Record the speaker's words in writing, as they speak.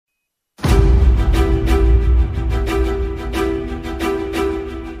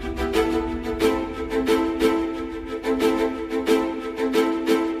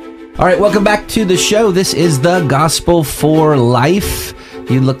All right, welcome back to the show. This is the Gospel for Life.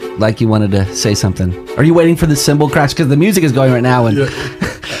 You look like you wanted to say something. Are you waiting for the cymbal crash? Because the music is going right now. And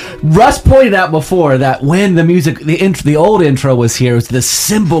Russ pointed out before that when the music, the old intro was here, it was the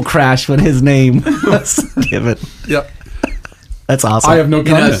cymbal crash when his name was given. Yep. That's awesome. I have no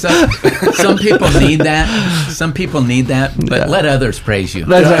comment. Some people need that. Some people need that, but let others praise you.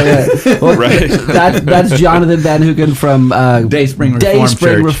 That's right. Yeah. Well, Right. That's Jonathan Van Hoogen from Dayspring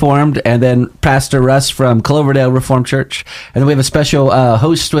Reformed, and then Pastor Russ from Cloverdale Reformed Church. And then we have a special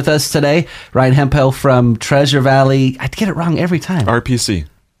host with us today, Ryan Hempel from Treasure Valley. I get it wrong every time. RPC.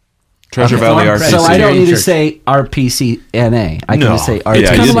 Treasure Valley RPC. So I don't need to say RPCNA. I can just say RPC. It's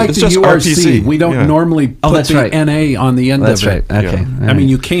kind of like it's the just URC. RPC. We don't normally put that's the right. NA on the end That's of right. it. Okay. Yeah. I mean,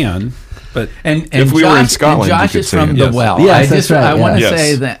 you can, but And If we were in Scotland, and Josh you could is say from it. the Yes. well. Yes, that's right, I want to yeah.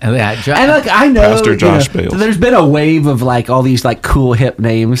 say that Josh. And look, I know Pastor Josh Bales. there's been a wave of like all these like cool hip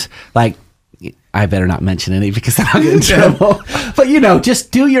names. Like I better not mention any because then I'll get in trouble. But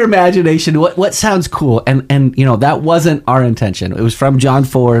just do your imagination. What sounds cool? And that wasn't our intention. It was from John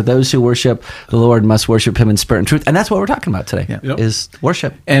 4. Those who worship the Lord must worship Him in spirit and truth. And that's what we're talking about today. Yep. Is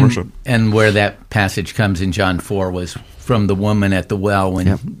worship. and where that passage comes in John 4 was from the woman at the well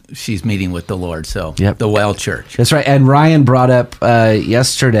when she's meeting with the Lord. So the well church. That's right. And Ryan brought up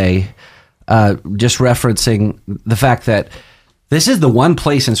yesterday, just referencing the fact that this is the one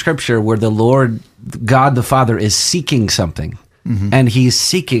place in Scripture where the Lord, God the Father, is seeking something, and He's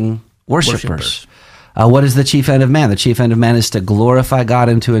seeking worshipers. What is the chief end of man? The chief end of man is to glorify God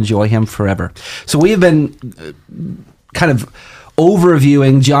and to enjoy Him forever. So we have been kind of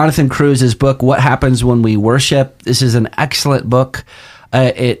overviewing Jonathan Cruz's book, What Happens When We Worship. This is an excellent book.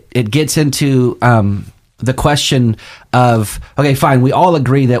 It gets into the question of, okay, fine, we all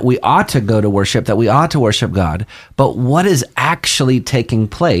agree that we ought to go to worship, that we ought to worship God, but what is actually taking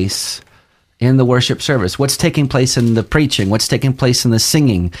place in the worship service? What's taking place in the preaching? What's taking place in the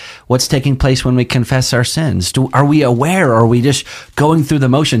singing? What's taking place when we confess our sins? Are we aware, or are we just going through the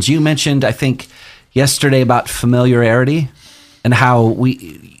motions? You mentioned, I think, yesterday about familiarity and how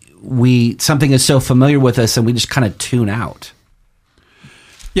we something is so familiar with us and we just kind of tune out.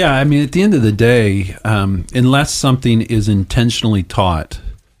 yeah, I mean, at the end of the day, unless something is intentionally taught,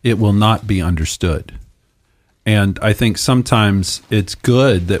 it will not be understood. And I think sometimes it's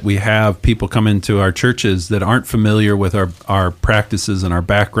good that we have people come into our churches that aren't familiar with our practices and our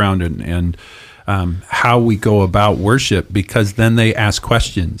background and how we go about worship, because then they ask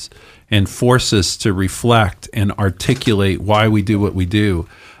questions and force us to reflect and articulate why we do what we do.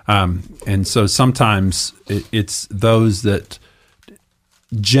 And so sometimes it's those that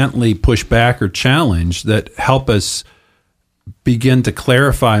gently push back or challenge that help us begin to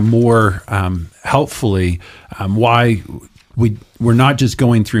clarify more helpfully why we're not just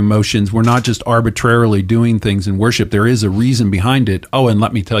going through motions. We're not just arbitrarily doing things in worship. There is a reason behind it. Oh, and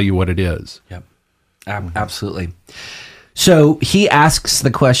let me tell you what it is. Yep. Absolutely. So he asks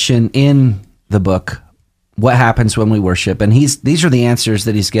the question in the book, what happens when we worship? And these are the answers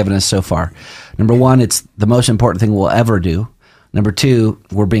that he's given us so far. Number one, it's the most important thing we'll ever do. Number two,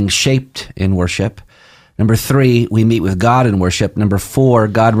 we're being shaped in worship. Number three, we meet with God in worship. Number four,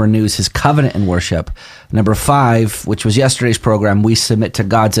 God renews His covenant in worship. Number five, which was yesterday's program, we submit to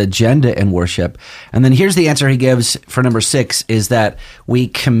God's agenda in worship. And then here's the answer he gives for number six, is that we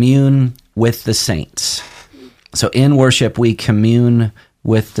commune with the saints. So in worship, we commune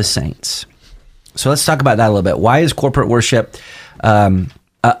with the saints. So let's talk about that a little bit. Why is corporate worship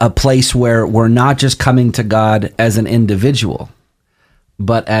a place where we're not just coming to God as an individual,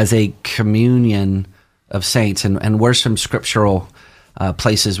 but as a communion of saints? And where's some scriptural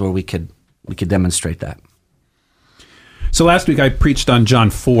places where we could demonstrate that? So last week I preached on John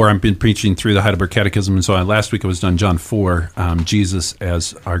 4. I've been preaching through the Heidelberg Catechism, and so last week I was on John 4, Jesus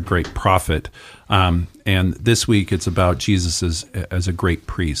as our great prophet. And this week it's about Jesus as a great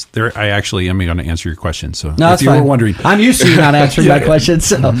priest. I actually am going to answer your question. So no, if you were wondering, I'm used to you not answering my question.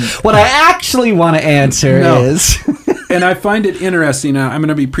 So what I actually want to answer is, and I find it interesting. I'm going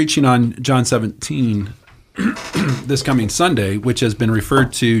to be preaching on John 17 this coming Sunday, which has been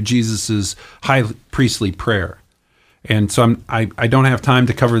referred to Jesus's high priestly prayer. And so I don't have time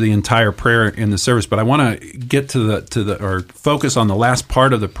to cover the entire prayer in the service, but I want to get to or focus on the last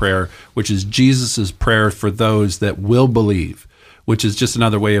part of the prayer, which is Jesus's prayer for those that will believe, which is just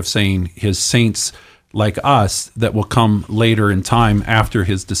another way of saying His saints like us that will come later in time after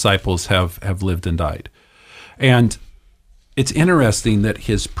His disciples have lived and died. And it's interesting that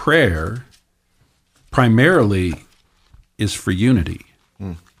His prayer primarily is for unity.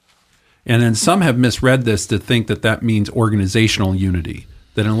 And then some have misread this to think that means organizational unity,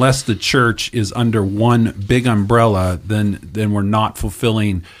 that unless the church is under one big umbrella, then we're not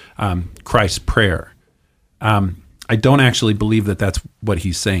fulfilling Christ's prayer. I don't actually believe that that's what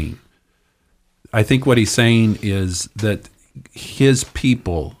he's saying. I think what he's saying is that his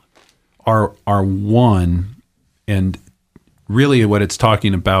people are one, and really what it's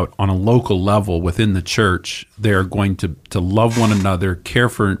talking about on a local level within the church, they're going to love one another, care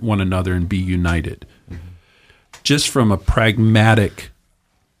for one another, and be united. Mm-hmm. Just from a pragmatic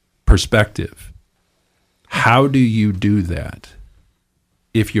perspective, how do you do that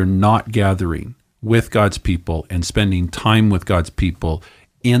if you're not gathering with God's people and spending time with God's people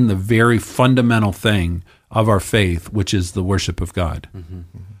in the very fundamental thing of our faith, which is the worship of God?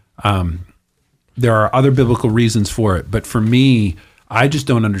 Mm-hmm. There are other biblical reasons for it, but for me, I just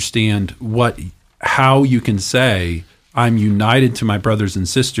don't understand how you can say I'm united to my brothers and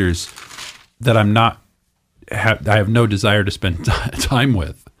sisters that I have no desire to spend time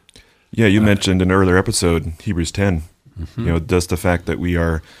with. Yeah, you mentioned in an earlier episode, Hebrews 10, just the fact that we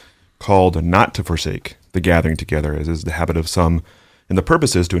are called not to forsake the gathering together, as is the habit of some, and the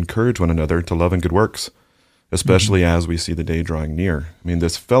purpose is to encourage one another to love and good works, especially as we see the day drawing near. I mean,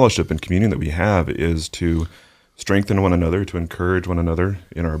 this fellowship and communion that we have is to strengthen one another, to encourage one another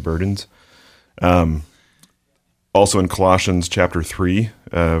in our burdens. Also in Colossians chapter 3,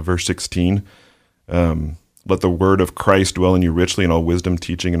 verse 16, let the word of Christ dwell in you richly in all wisdom,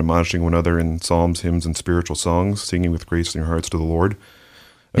 teaching and admonishing one another in psalms, hymns, and spiritual songs, singing with grace in your hearts to the Lord.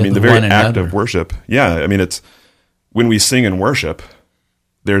 I mean, the very act of worship. Yeah, I mean, it's when we sing and worship,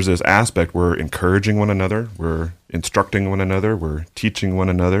 there's this aspect we're encouraging one another, we're instructing one another, we're teaching one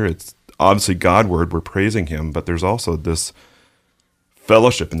another. It's obviously God's word, we're praising him, but there's also this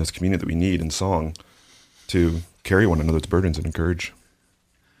fellowship in this community that we need in song to carry one another's burdens and encourage.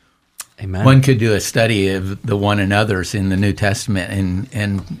 Amen. One could do a study of the one another's in the New Testament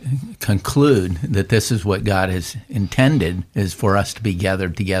and conclude that this is what God has intended, is for us to be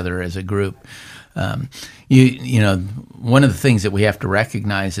gathered together as a group. One of the things that we have to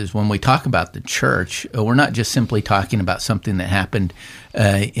recognize is when we talk about the church, we're not just simply talking about something that happened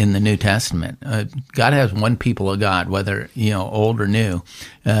in the New Testament. God has one people of God, whether old or new.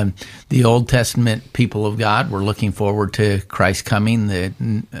 The Old Testament people of God were looking forward to Christ's coming. The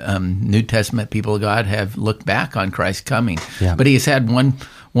New Testament people of God have looked back on Christ's coming. Yeah. But He has had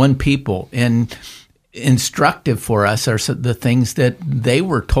one people, and instructive for us are the things that they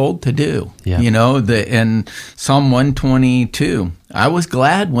were told to do. Yeah. In Psalm 122, I was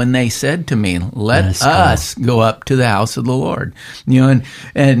glad when they said to me, let us go up to the house of the Lord.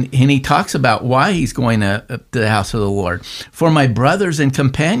 And he talks about why he's going up to the house of the Lord. For my brothers and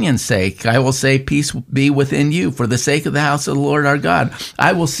companions' sake, I will say, peace be within you. For the sake of the house of the Lord our God,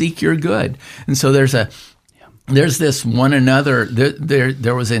 I will seek your good. And so there's this one another.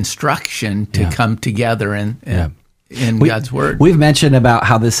 There was instruction to come together in God's word. We've mentioned about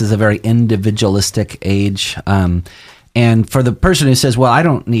how this is a very individualistic age. And for the person who says, well, I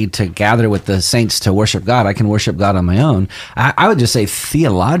don't need to gather with the saints to worship God, I can worship God on my own, I would just say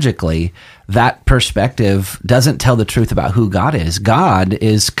theologically, that perspective doesn't tell the truth about who God is. God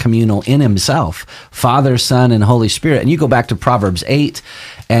is communal in himself, Father, Son, and Holy Spirit. And you go back to Proverbs 8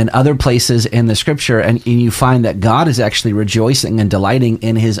 and other places in the scripture, and you find that God is actually rejoicing and delighting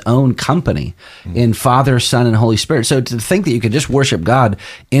in his own company, in Father, Son, and Holy Spirit. So to think that you could just worship God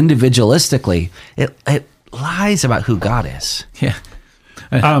individualistically, it lies about who God is. Yeah.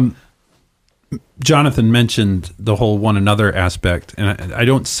 Jonathan mentioned the whole one another aspect, and I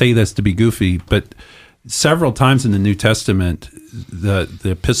don't say this to be goofy, but several times in the New Testament, the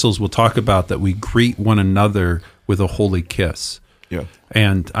epistles will talk about that we greet one another with a holy kiss. Yeah.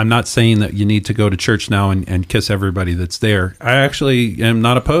 And I'm not saying that you need to go to church now and kiss everybody that's there. I actually am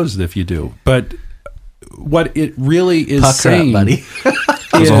not opposed if you do. But what it really is Pucker saying... up, buddy.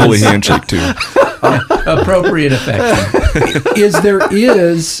 There's a holy handshake, too. Appropriate affection. There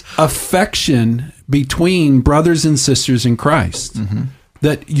is affection between brothers and sisters in Christ. Mm-hmm.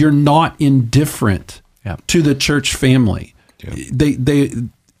 That you're not indifferent to the church family. Yeah.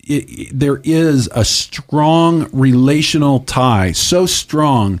 There is a strong relational tie, so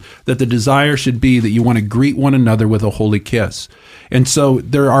strong that the desire should be that you want to greet one another with a holy kiss. And so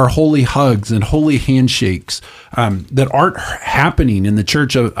there are holy hugs and holy handshakes that aren't happening in the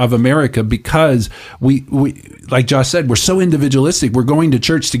Church of America because we, like Josh said, we're so individualistic. We're going to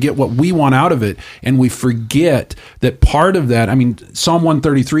church to get what we want out of it. And we forget that part of that, Psalm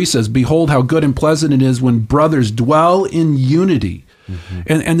 133 says, behold how good and pleasant it is when brothers dwell in unity.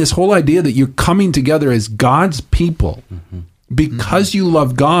 Mm-hmm. And this whole idea that you're coming together as God's people, mm-hmm. because you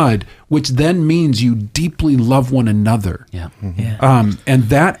love God, which then means you deeply love one another. Yeah. And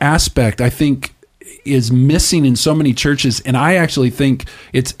that aspect, I think, is missing in so many churches. And I actually think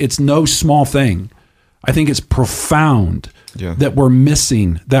it's no small thing. I think it's profound that we're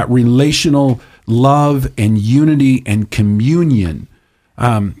missing that relational love and unity and communion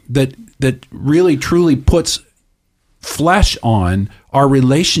that really truly puts flesh on our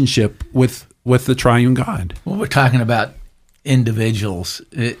relationship with the triune God. Well, we're talking about individuals,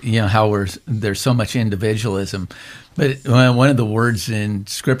 how there's so much individualism. But one of the words in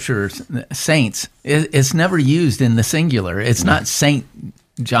Scripture, saints, it's never used in the singular. It's not Saint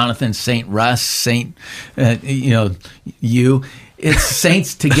Jonathan, Saint Russ, Saint, you. It's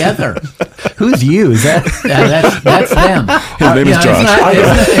saints together. Who's you? Is that? That's them. His name is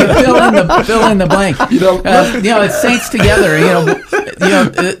Josh. Fill in the blank. It's saints together.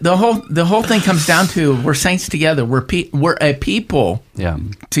 The whole thing comes down to we're saints together. We're a people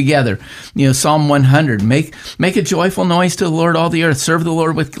together. Psalm 100. Make a joyful noise to the Lord, all the earth. Serve the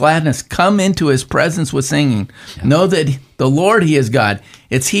Lord with gladness. Come into His presence with singing. Know that the Lord, He is God.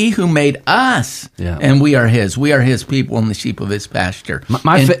 It's He who made us, and we are His. We are His people and the sheep of His pasture.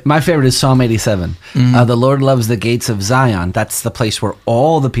 My favorite is Psalm 87. The Lord loves the gates of Zion. That's the place where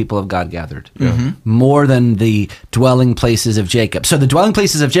all the people of God gathered, more than the dwelling places of Jacob. So the dwelling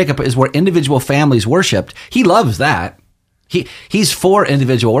places of Jacob is where individual families worshipped. He loves that. He's for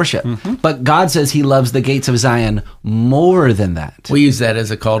individual worship. But God says He loves the gates of Zion more than that. We use that as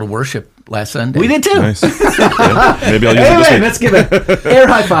a call to worship last Sunday. We did too. Nice. Maybe I'll use it this week. Let's give it air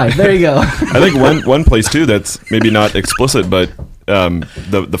high five. There you go. I think one place too that's maybe not explicit, but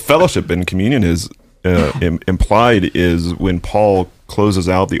the fellowship and communion is implied is when Paul closes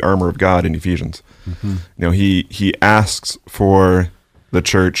out the armor of God in Ephesians. He asks for the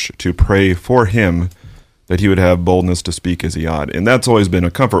church to pray for him that he would have boldness to speak as he ought, and that's always been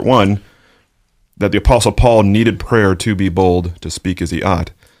a comfort. One, that the Apostle Paul needed prayer to be bold to speak as he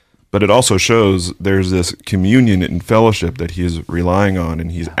ought. But it also shows there's this communion and fellowship that he is relying on,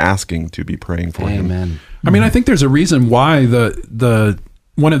 and he's asking to be praying for him. Amen. I mean, I think there's a reason why the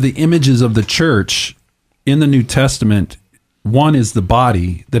one of the images of the church in the New Testament, one is the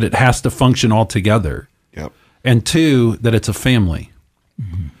body, that it has to function all together. Yep. And two, that it's a family.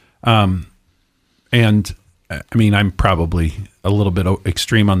 And I mean, I'm probably a little bit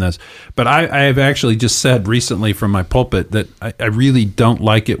extreme on this, but I have actually just said recently from my pulpit that I really don't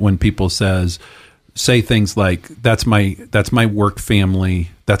like it when people say things like, that's my work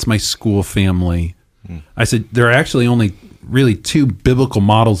family, that's my school family. I said, there are actually only really two biblical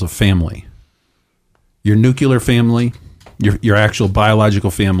models of family: your nuclear family, your actual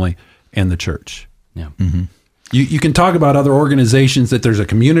biological family, and the church. Yeah. You can talk about other organizations, that there's a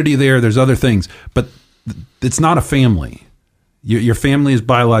community there's other things, but it's not a family. Your family is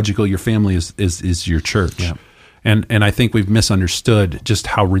biological. Your family is your church. Yeah. And I think we've misunderstood just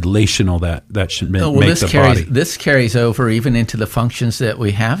how relational that should make the body. This carries over even into the functions that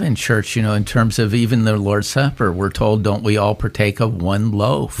we have in church, in terms of even the Lord's Supper. We're told, don't we all partake of one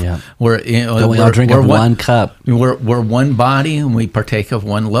loaf? Yeah. Don't we all drink of one cup? We're one body, and we partake of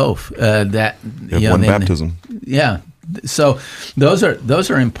one loaf. One baptism. Yeah. So those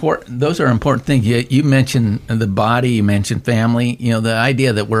are important. Those are important things. You mentioned the body. You mentioned family. The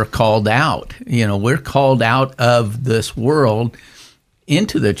idea that we're called out. We're called out of this world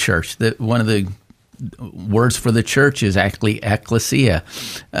into the church. That one of the words for the church is actually ecclesia,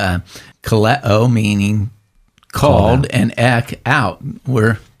 kaleo, meaning called, and ek, out.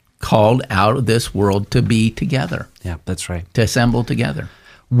 We're called out of this world to be together. Yeah, that's right. To assemble together.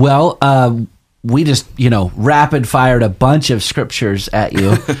 Well, we just, rapid fired a bunch of scriptures at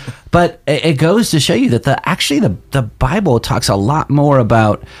you, but it goes to show you that the Bible talks a lot more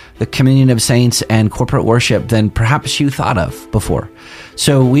about the communion of saints and corporate worship than perhaps you thought of before.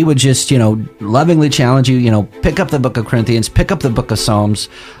 So we would just, lovingly challenge you, pick up the book of Corinthians, pick up the book of Psalms.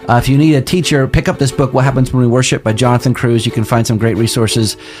 If you need a teacher, pick up this book, What Happens When We Worship by Jonathan Cruz. You can find some great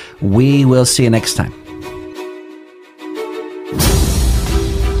resources. We will see you next time.